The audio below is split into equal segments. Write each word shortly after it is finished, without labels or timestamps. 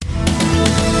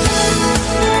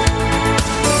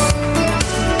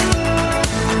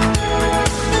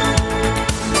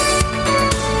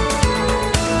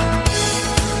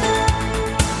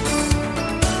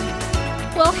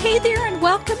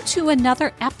to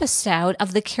another episode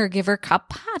of the Caregiver Cup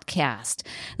podcast.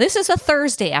 This is a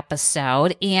Thursday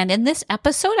episode, and in this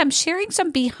episode, I'm sharing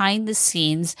some behind the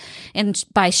scenes and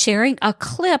by sharing a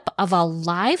clip of a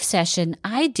live session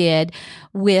I did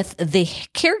with the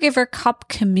Caregiver Cup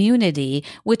community,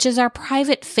 which is our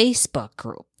private Facebook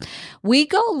group. We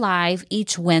go live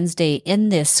each Wednesday in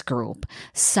this group.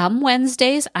 Some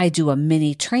Wednesdays, I do a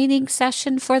mini training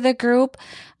session for the group.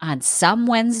 On some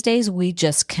Wednesdays, we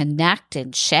just connect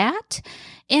and chat.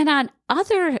 And on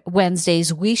other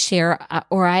Wednesdays, we share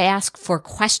or I ask for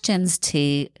questions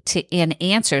and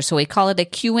answers. So we call it a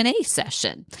Q&A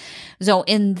session. So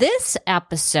in this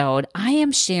episode, I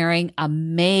am sharing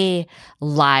a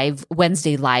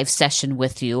Wednesday live session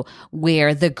with you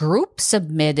where the group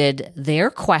submitted their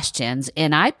questions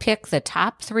and I picked the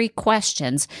top 3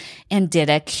 questions and did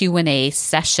a Q&A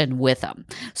session with them.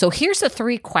 So here's the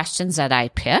 3 questions that I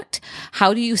picked.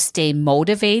 How do you stay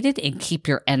motivated and keep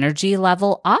your energy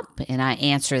level up? And I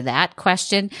answer that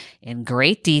question in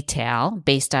great detail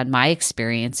based on my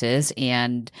experiences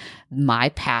and my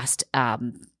past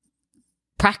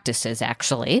practices,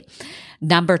 actually.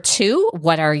 Number 2,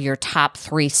 what are your top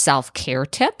 3 self-care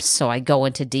tips? So I go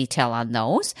into detail on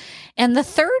those. And the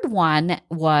third one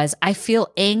was, I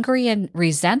feel angry and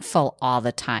resentful all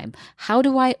the time. How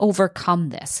do I overcome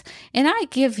this? And I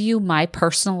give you my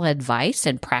personal advice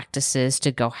and practices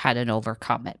to go ahead and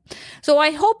overcome it. So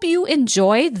I hope you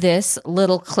enjoyed this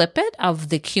little clippet of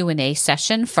the Q&A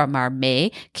session from our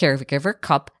May Caregiver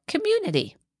Cup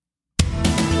community.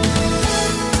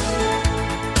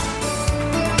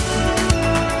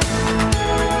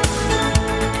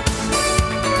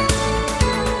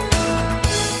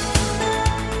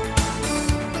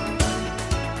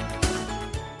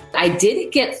 I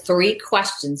did get 3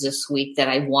 questions this week that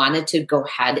I wanted to go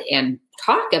ahead and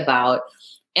talk about.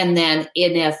 And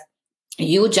if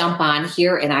you jump on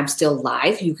here and I'm still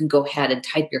live, you can go ahead and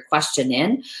type your question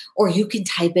in, or you can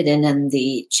type it in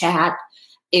the chat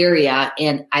area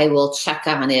and I will check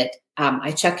on it.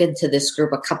 I check into this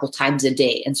group a couple times a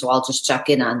day, and so I'll just check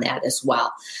in on that as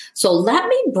well. So let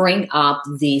me bring up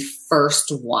the first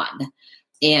one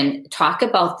and talk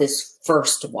about this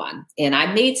first one. And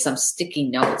I made some sticky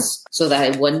notes so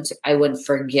that I wouldn't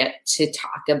forget to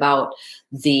talk about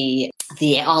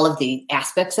all of the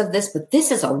aspects of this. But this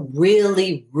is a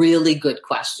really, really good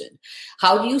question.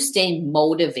 How do you stay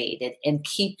motivated and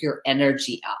keep your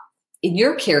energy up? In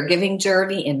your caregiving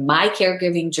journey, in my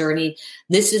caregiving journey,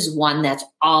 this is one that's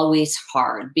always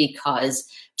hard because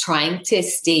trying to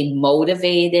stay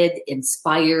motivated,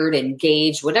 inspired,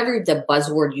 engaged, whatever the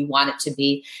buzzword you want it to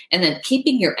be, and then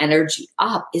keeping your energy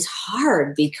up is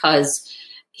hard because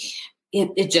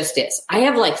it just is. I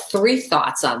have like 3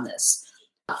 thoughts on this.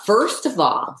 First of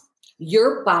all,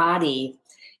 your body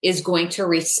is going to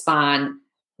respond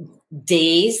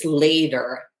days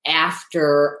later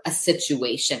after a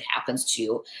situation happens to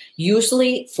you.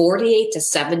 Usually 48 to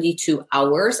 72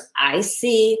 hours, I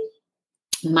see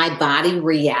my body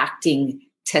reacting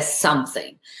to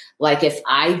something. Like if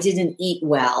I didn't eat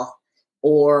well,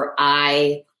 or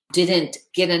I didn't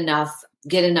get enough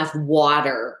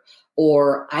water,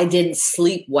 or I didn't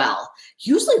sleep well.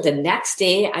 Usually the next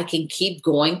day I can keep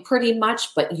going pretty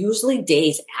much, but usually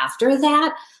days after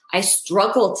that, I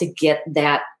struggle to get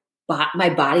my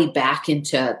body back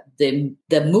into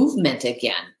the movement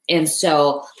again. And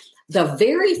so the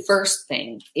very first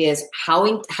thing is how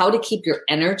to keep your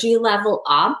energy level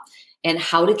up and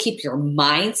how to keep your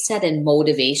mindset and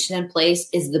motivation in place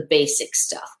is the basic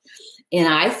stuff. And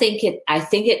I think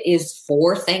it is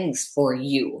 4 things for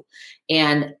you.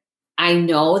 And I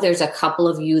know there's a couple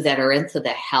of you that are into the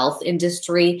health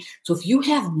industry. So if you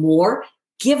have more,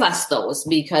 give us those,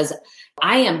 because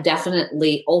I am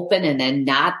definitely open and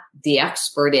not the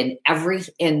expert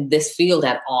in this field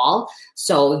at all.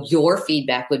 So your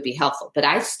feedback would be helpful. But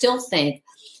I still think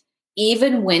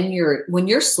even when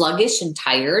you're sluggish and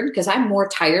tired, because I'm more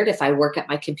tired if I work at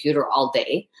my computer all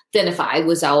day than if I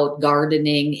was out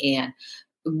gardening and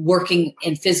working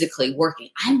and physically working.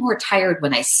 I'm more tired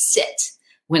when I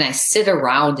sit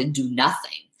around and do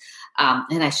nothing.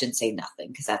 And I shouldn't say nothing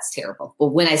because that's terrible. But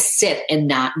when I sit and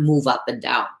not move up and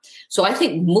down. So I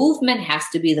think movement has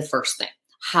to be the first thing.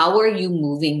 How are you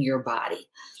moving your body?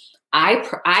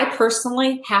 I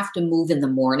personally have to move in the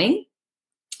morning,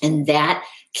 and that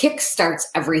kickstarts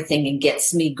everything and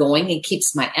gets me going and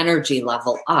keeps my energy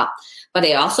level up. But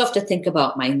I also have to think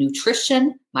about my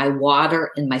nutrition, my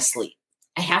water, and my sleep.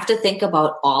 I have to think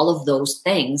about all of those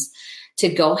things to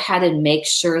go ahead and make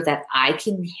sure that I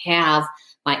can have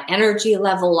my energy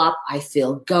level up. I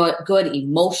feel good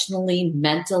emotionally,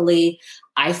 mentally.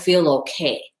 I feel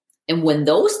okay. And when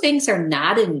those things are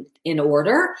not in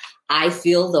order, I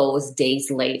feel those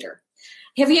days later.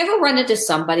 Have you ever run into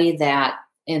somebody that,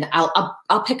 and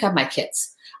I'll pick on my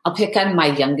kids. I'll pick on my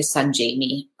youngest son,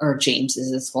 Jamie, or James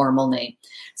is his formal name.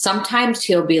 Sometimes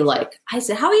he'll be like, I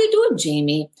said, how are you doing,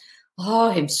 Jamie?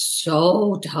 Oh, I'm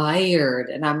so tired.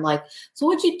 And I'm like, so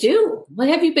what'd you do? What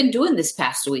have you been doing this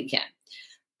past weekend?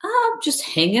 I'm just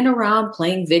hanging around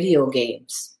playing video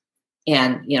games.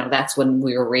 And, that's when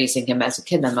we were raising him as a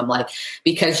kid. And I'm like,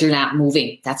 because you're not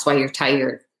moving. That's why you're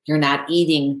tired. You're not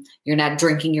eating. You're not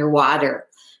drinking your water.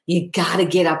 You got to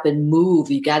get up and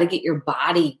move. You got to get your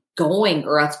body going,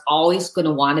 or it's always going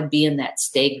to want to be in that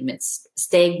stagnant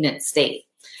state.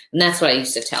 And that's what I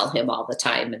used to tell him all the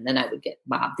time. And then I would get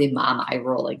the mom eye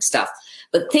rolling stuff.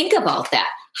 But think about that.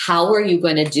 How are you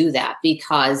going to do that?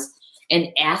 Because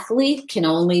an athlete can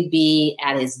only be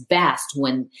at his best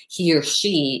when he or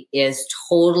she is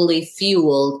totally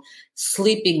fueled,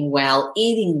 sleeping well,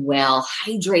 eating well,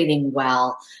 hydrating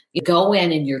well. You go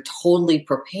in and you're totally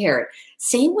prepared.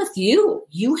 Same with you.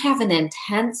 You have an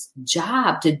intense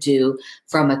job to do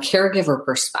from a caregiver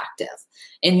perspective,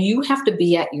 and you have to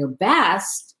be at your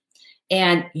best,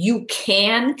 and you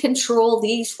can control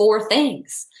these 4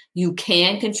 things. You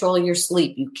can control your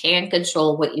sleep. You can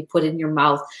control what you put in your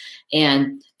mouth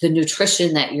and the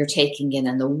nutrition that you're taking in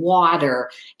and the water,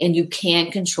 and you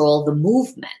can control the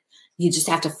movement. You just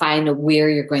have to find where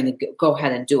you're going to go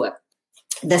ahead and do it.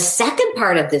 The second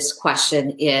part of this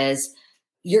question is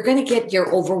you're going to get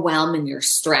your overwhelm and your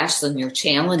stress and your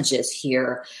challenges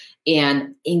here,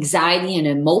 and anxiety and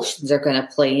emotions are going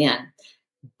to play in.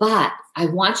 But I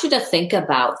want you to think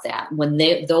about that when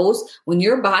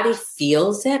your body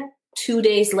feels it 2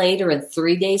 days later and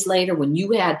 3 days later, when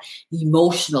you had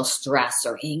emotional stress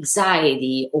or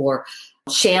anxiety or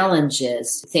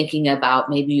challenges, thinking about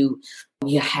maybe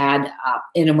you had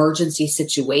an emergency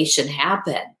situation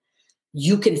happen,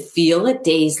 you can feel it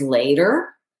days later.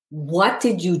 What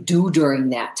did you do during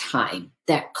that time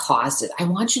that caused it? I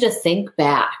want you to think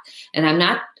back.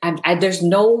 And there's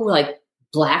no like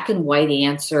black and white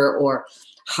answer or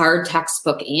hard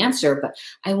textbook answer, but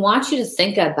I want you to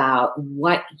think about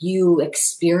what you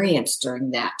experienced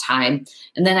during that time.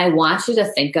 And then I want you to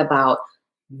think about,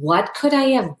 what could I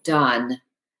have done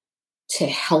to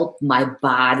help my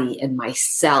body and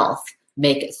myself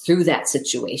make it through that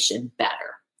situation better?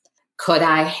 Could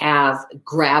I have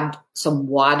grabbed some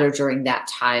water during that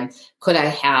time? Could I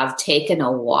have taken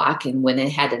a walk and went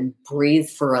ahead and breathed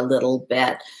for a little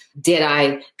bit?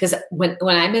 Because when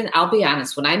I'll be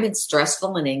honest, when I'm in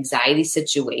stressful and anxiety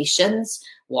situations,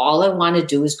 all I want to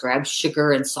do is grab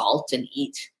sugar and salt and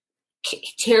eat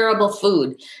terrible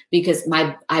food, because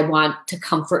I want to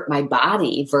comfort my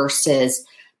body versus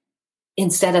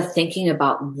instead of thinking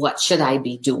about what should I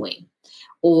be doing.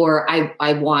 Or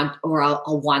I'll want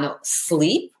to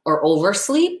sleep or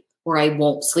oversleep, or I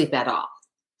won't sleep at all.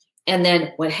 And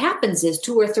then what happens is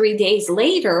 2 or 3 days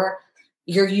later,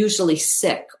 you're usually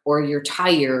sick, or you're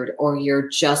tired, or you're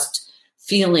just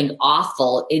feeling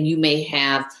awful. And you may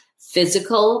have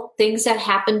physical things that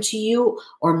happen to you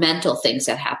or mental things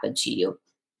that happen to you.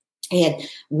 And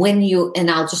and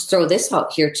I'll just throw this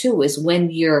out here too, is when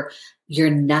you're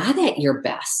not at your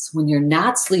best, when you're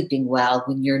not sleeping well,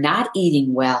 when you're not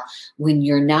eating well, when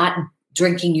you're not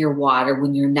drinking your water,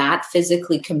 when you're not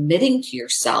physically committing to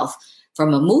yourself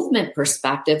from a movement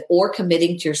perspective, or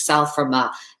committing to yourself from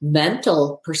a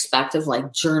mental perspective,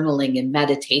 like journaling and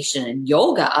meditation and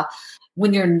yoga,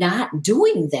 when you're not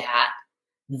doing that,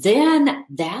 then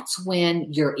that's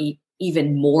when you're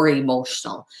even more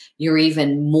emotional. You're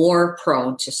even more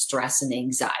prone to stress and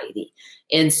anxiety.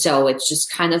 And so it's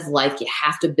just kind of like you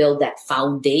have to build that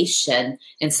foundation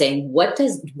and saying, what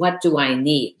do I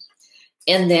need?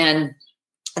 And then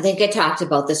I think I talked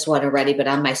about this one already, but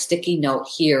on my sticky note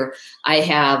here, I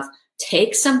have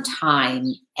take some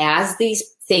time as these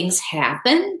things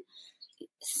happen,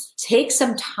 take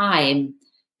some time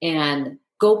and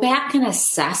go back and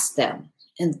assess them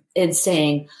and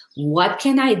saying, what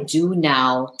can I do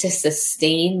now to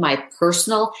sustain my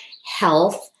personal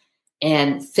health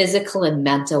and physical and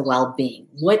mental well-being?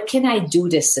 What can I do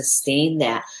to sustain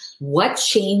that? What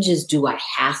changes do I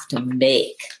have to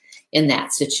make in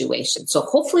that situation? So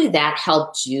hopefully that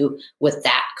helped you with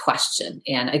that question.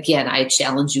 And again, I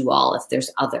challenge you all if there's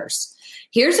others.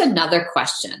 Here's another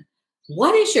question.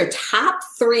 What is your top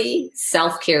 3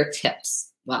 self-care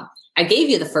tips? Well, I gave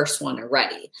you the first one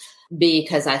already,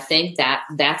 because I think that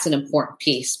that's an important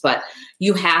piece, but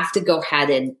you have to go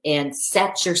ahead and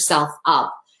set yourself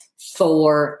up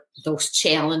for those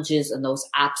challenges and those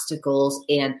obstacles,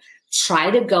 and try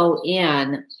to go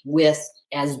in with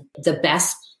as the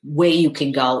best way you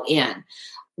can go in.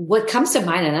 What comes to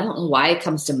mind, and I don't know why it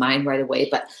comes to mind right away,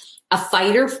 but a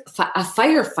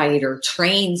firefighter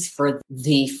trains for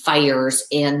the fires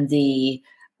and the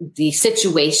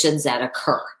situations that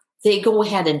occur. They go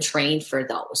ahead and train for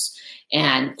those.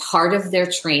 And part of their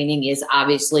training is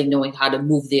obviously knowing how to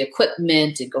move the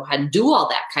equipment and go ahead and do all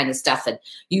that kind of stuff and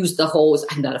use the hose.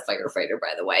 I'm not a firefighter,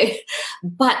 by the way.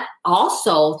 But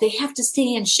also they have to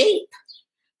stay in shape.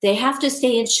 They have to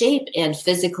stay in shape and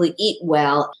physically eat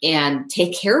well and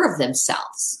take care of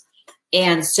themselves.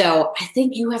 And so I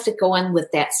think you have to go in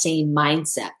with that same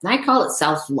mindset. And I call it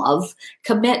self-love,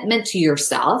 commitment to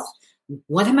yourself.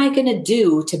 What am I going to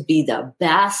do to be the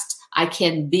best I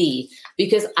can be?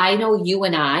 Because I know you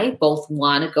and I both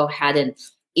want to go ahead and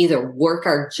either work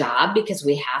our job because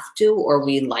we have to, or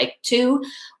we like to,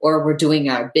 or we're doing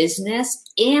our business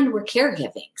and we're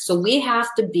caregiving. So we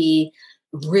have to be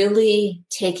really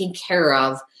taking care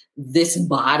of this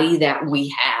body that we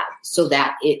have so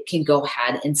that it can go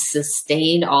ahead and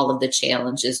sustain all of the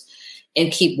challenges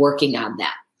and keep working on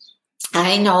that.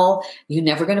 I know you're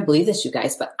never going to believe this, you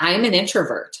guys, but I'm an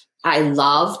introvert. I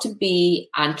love to be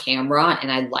on camera and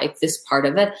I like this part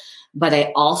of it. But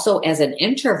I also, as an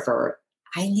introvert,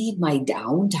 I need my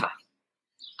downtime.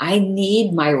 I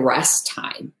need my rest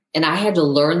time. And I had to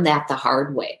learn that the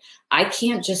hard way. I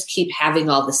can't just keep having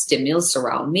all the stimulus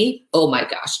around me. Oh my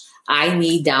gosh, I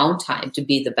need downtime to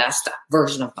be the best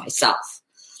version of myself.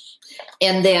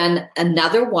 And then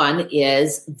another one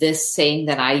is this saying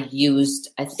that I used,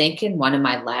 I think in one of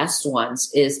my last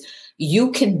ones, is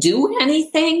you can do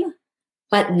anything,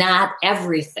 but not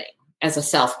everything, as a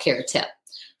self-care tip.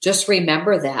 Just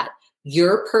remember that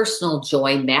your personal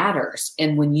joy matters.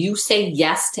 And when you say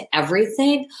yes to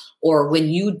everything, or when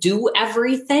you do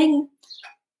everything,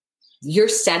 you're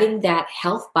setting that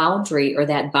health boundary or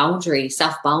that boundary,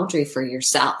 self-boundary for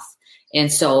yourself.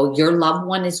 And so your loved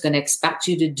one is going to expect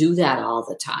you to do that all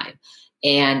the time.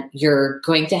 And you're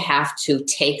going to have to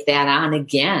take that on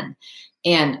again.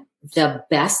 And the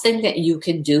best thing that you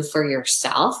can do for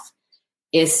yourself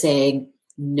is saying,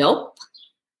 nope,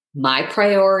 my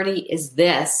priority is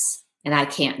this, and I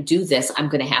can't do this. I'm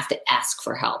going to have to ask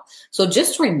for help. So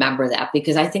just remember that,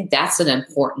 because I think that's an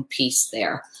important piece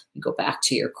there. Go back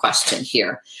to your question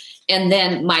here. And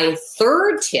then my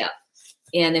third tip,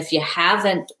 and if you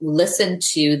haven't listened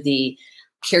to the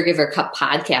Caregiver Cup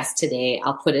podcast today,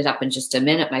 I'll put it up in just a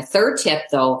minute. My third tip,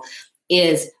 though,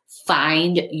 is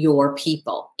find your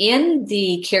people. In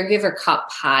the Caregiver Cup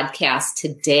podcast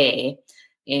today,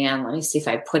 and let me see if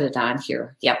I put it on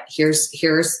here. Yep, here's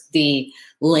the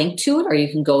link to it, or you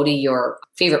can go to your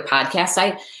favorite podcast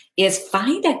site, is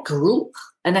find a group,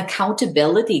 an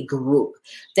accountability group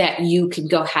that you can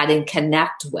go ahead and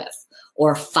connect with.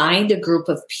 Or find a group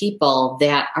of people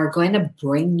that are going to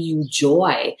bring you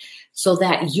joy so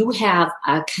that you have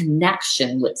a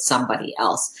connection with somebody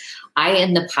else.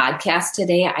 In the podcast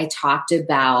today, I talked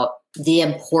about the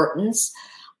importance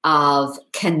of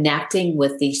connecting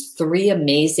with these 3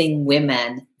 amazing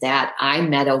women that I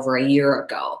met over a year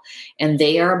ago. And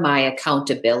they are my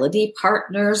accountability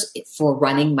partners for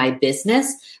running my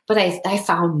business. But I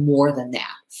found more than that.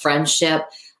 Friendship.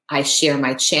 I share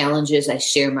my challenges. I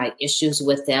share my issues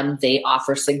with them. They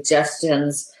offer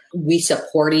suggestions. We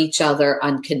support each other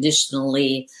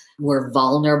unconditionally. We're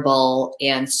vulnerable.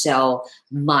 And so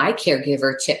my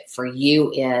caregiver tip for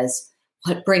you is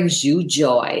what brings you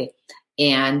joy,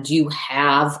 and you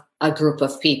have a group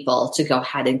of people to go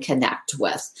ahead and connect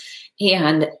with.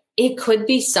 And it could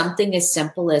be something as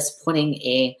simple as putting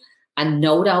a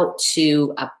note out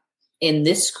to in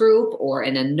this group or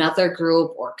in another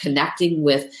group, or connecting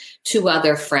with 2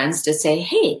 other friends to say,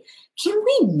 hey, can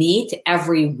we meet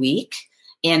every week?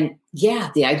 And yeah,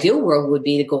 the ideal world would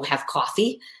be to go have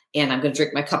coffee. And I'm going to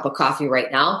drink my cup of coffee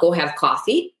right now. Go have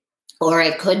coffee. Or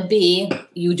it could be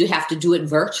you do have to do it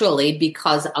virtually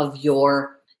because of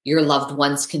your loved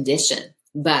one's condition.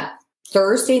 But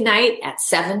Thursday night at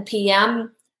 7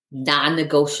 p.m.,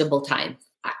 non-negotiable time.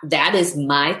 That is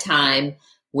my time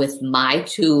with my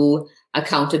 2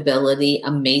 accountability,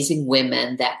 amazing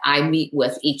women that I meet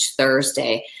with each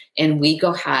Thursday. And we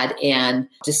go ahead and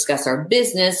discuss our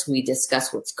business. We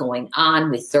discuss what's going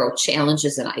on. We throw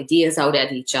challenges and ideas out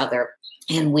at each other,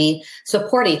 and we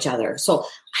support each other. So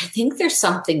I think there's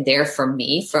something there for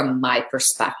me from my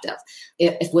perspective.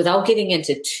 If without getting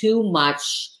into too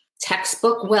much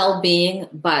textbook well-being,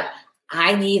 but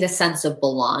I need a sense of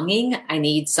belonging. I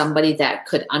need somebody that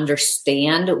could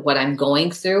understand what I'm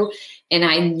going through. And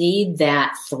I need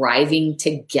that thriving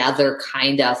together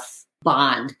kind of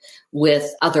bond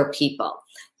with other people.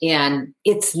 And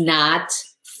it's not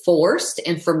forced.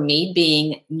 And for me,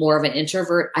 being more of an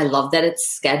introvert, I love that it's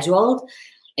scheduled.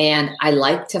 And I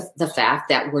like the fact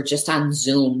that we're just on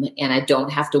Zoom and I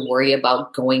don't have to worry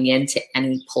about going into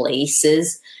any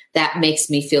places. That makes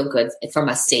me feel good from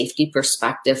a safety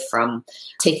perspective, from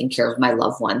taking care of my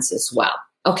loved ones as well.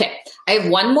 Okay, I have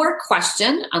one more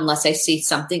question, unless I see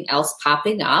something else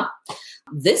popping up.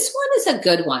 This one is a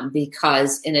good one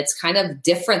because, and it's kind of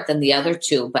different than the other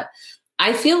two, but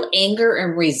I feel anger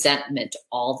and resentment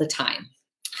all the time.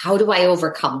 How do I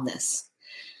overcome this?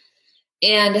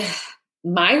 And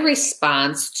my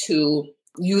response to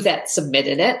you that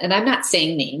submitted it, and I'm not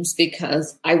saying names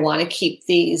because I want to keep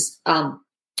these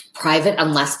private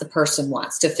unless the person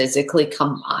wants to physically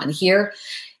come on here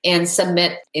and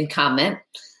submit and comment.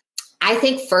 I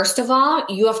think, first of all,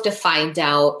 you have to find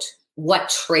out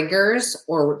what triggers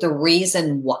or the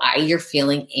reason why you're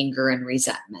feeling anger and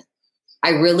resentment.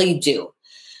 I really do.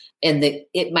 And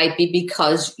it might be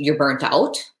because you're burnt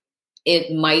out.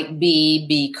 It might be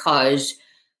because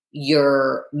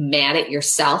you're mad at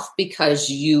yourself because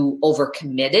you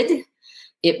overcommitted.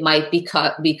 It might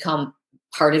become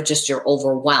part of just your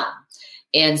overwhelm.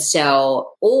 And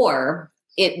so, or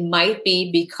it might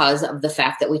be because of the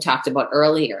fact that we talked about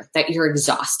earlier, that you're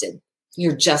exhausted.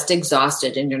 You're just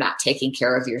exhausted and you're not taking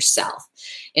care of yourself.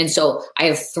 And so I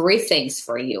have three things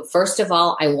for you. First of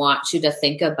all, I want you to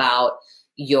think about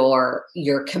your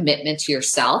commitment to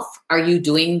yourself. Are you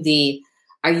doing the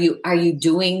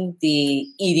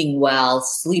eating well,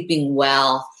 sleeping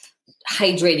well,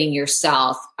 hydrating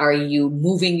yourself? Are you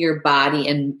moving your body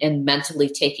and mentally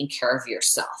taking care of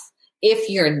yourself? If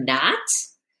you're not,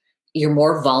 you're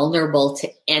more vulnerable to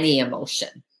any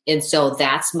emotion. And so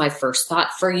that's my first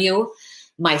thought for you.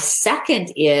 My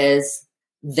second is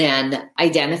then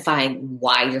identifying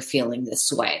why you're feeling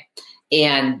this way.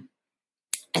 And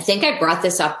I think I brought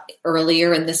this up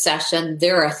earlier in the session.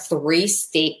 There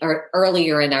are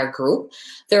earlier in our group,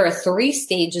 there are 3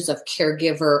 stages of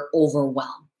caregiver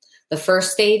overwhelm. The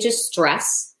first stage is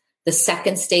stress. The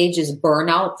second stage is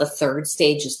burnout. The third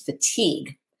stage is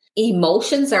fatigue.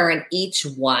 Emotions are in each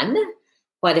one,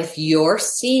 but if you're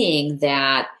seeing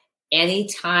that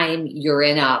anytime you're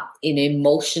in an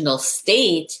emotional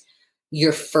state,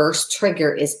 your first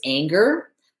trigger is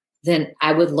anger, then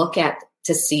I would look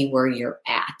to see where you're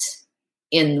at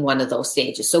in one of those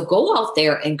stages. So go out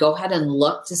there and go ahead and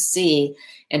look to see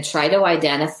and try to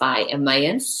identify, am I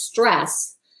in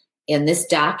stress? And this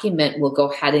document will go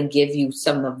ahead and give you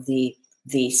some of the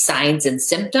signs and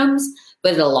symptoms,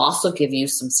 but it'll also give you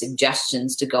some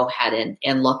suggestions to go ahead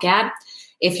and look at.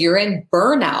 If you're in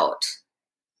burnout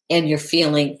and you're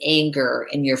feeling anger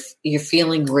and you're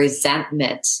feeling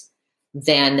resentment,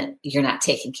 then you're not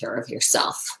taking care of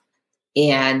yourself.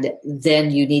 And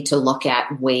then you need to look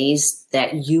at ways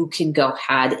that you can go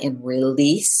ahead and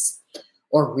release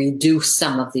or reduce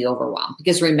some of the overwhelm.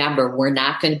 Because remember, we're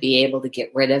not going to be able to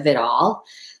get rid of it all,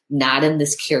 not in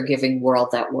this caregiving world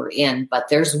that we're in, but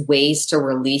there's ways to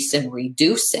release and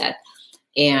reduce it.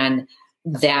 And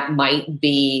that might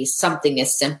be something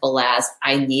as simple as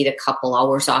I need a couple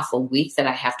hours off a week that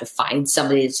I have to find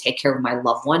somebody to take care of my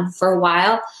loved one for a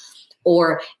while.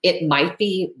 Or it might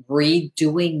be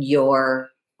redoing your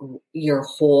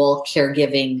whole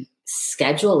caregiving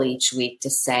schedule each week to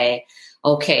say,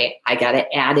 okay, I got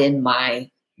to add in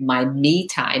my me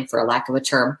time, for lack of a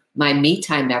term, my me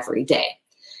time every day.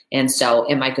 And so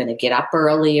am I going to get up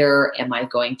earlier? Am I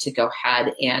going to go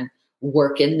ahead and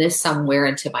work in this somewhere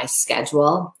into my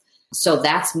schedule? So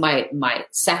that's my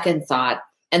second thought.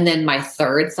 And then my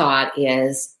third thought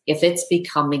is, if it's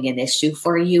becoming an issue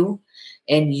for you,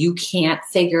 and you can't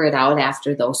figure it out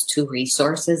after those 2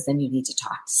 resources, then you need to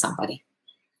talk to somebody.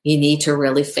 You need to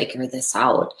really figure this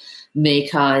out,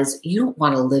 because you don't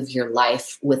want to live your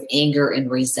life with anger and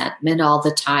resentment all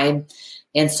the time.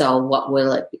 And so what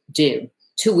will it do?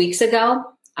 2 weeks ago,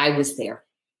 I was there.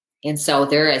 And so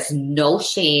there is no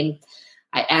shame.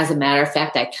 As a matter of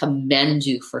fact, I commend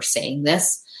you for saying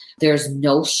this. There's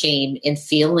no shame in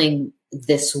feeling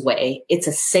this way. It's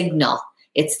a signal.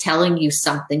 It's telling you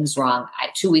something's wrong.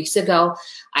 2 weeks ago,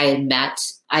 I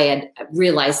had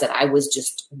realized that I was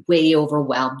just way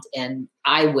overwhelmed and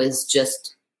I was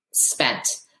just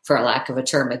spent, for a lack of a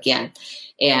term again.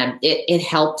 And it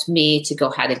helped me to go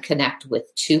ahead and connect with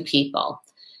 2 people.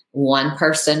 One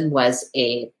person was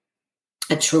a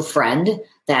true friend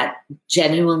that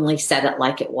genuinely said it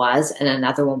like it was, and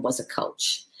another one was a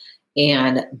coach.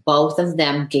 And both of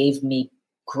them gave me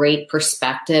great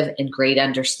perspective and great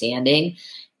understanding.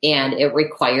 And it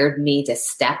required me to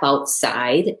step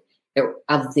outside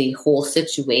of the whole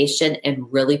situation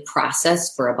and really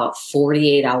process for about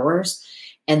 48 hours.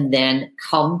 and then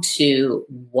come to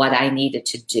what I needed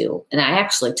to do. And I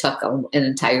actually took an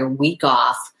entire week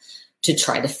off to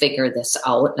try to figure this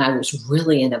out. And I was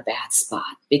really in a bad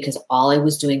spot because all I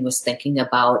was doing was thinking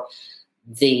about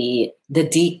the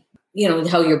deep,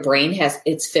 how your brain has,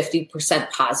 it's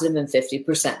 50% positive and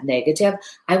 50% negative.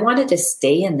 I wanted to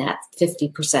stay in that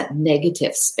 50%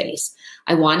 negative space.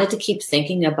 I wanted to keep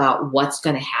thinking about what's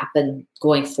going to happen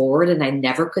going forward. And I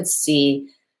never could see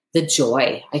the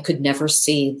joy. I could never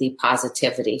see the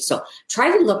positivity. So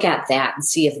try to look at that and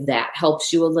see if that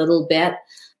helps you a little bit.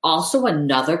 Also,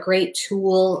 another great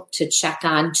tool to check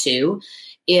on too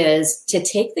is to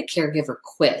take the caregiver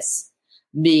quiz,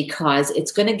 because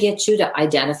it's going to get you to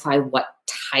identify what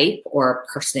type or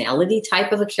personality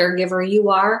type of a caregiver you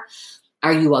are.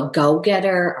 Are you a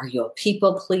go-getter? Are you a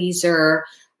people pleaser?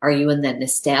 Are you in the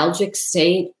nostalgic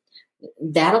state?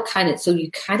 So you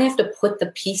kind of have to put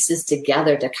the pieces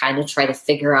together to kind of try to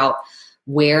figure out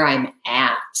where I'm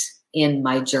at in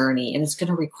my journey. And it's going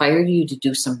to require you to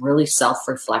do some really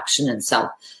self-reflection and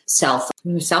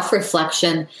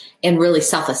self-reflection and really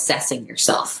self-assessing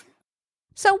yourself.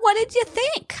 So what did you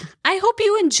think? I hope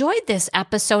you enjoyed this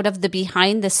episode of the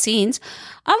behind the scenes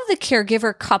of the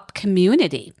Caregiver Cup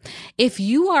community. If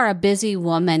you are a busy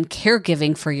woman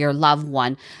caregiving for your loved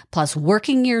one, plus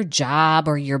working your job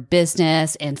or your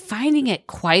business and finding it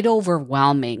quite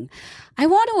overwhelming, I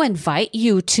want to invite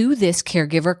you to this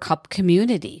Caregiver Cup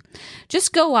community.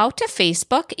 Just go out to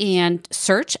Facebook and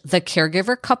search the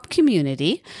Caregiver Cup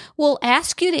community. We'll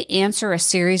ask you to answer a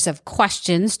series of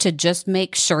questions to just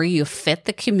make sure you fit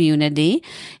the community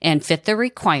and fit the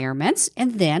requirements,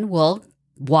 and then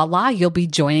voila, you'll be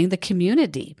joining the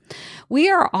community. We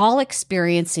are all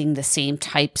experiencing the same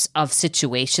types of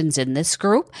situations in this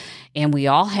group, and we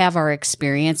all have our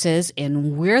experiences,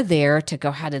 and we're there to go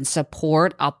ahead and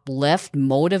support, uplift,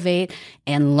 motivate,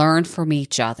 and learn from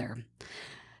each other.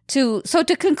 So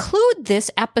to conclude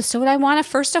this episode, I want to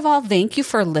first of all thank you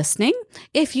for listening.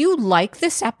 If you like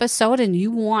this episode and you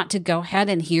want to go ahead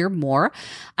and hear more,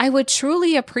 I would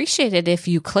truly appreciate it if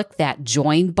you click that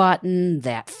join button,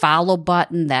 that follow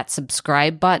button, that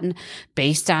subscribe button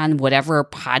based on whatever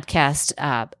podcast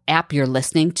app you're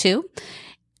listening to.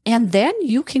 And then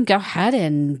you can go ahead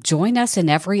and join us in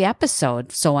every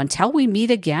episode. So until we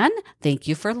meet again, thank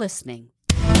you for listening.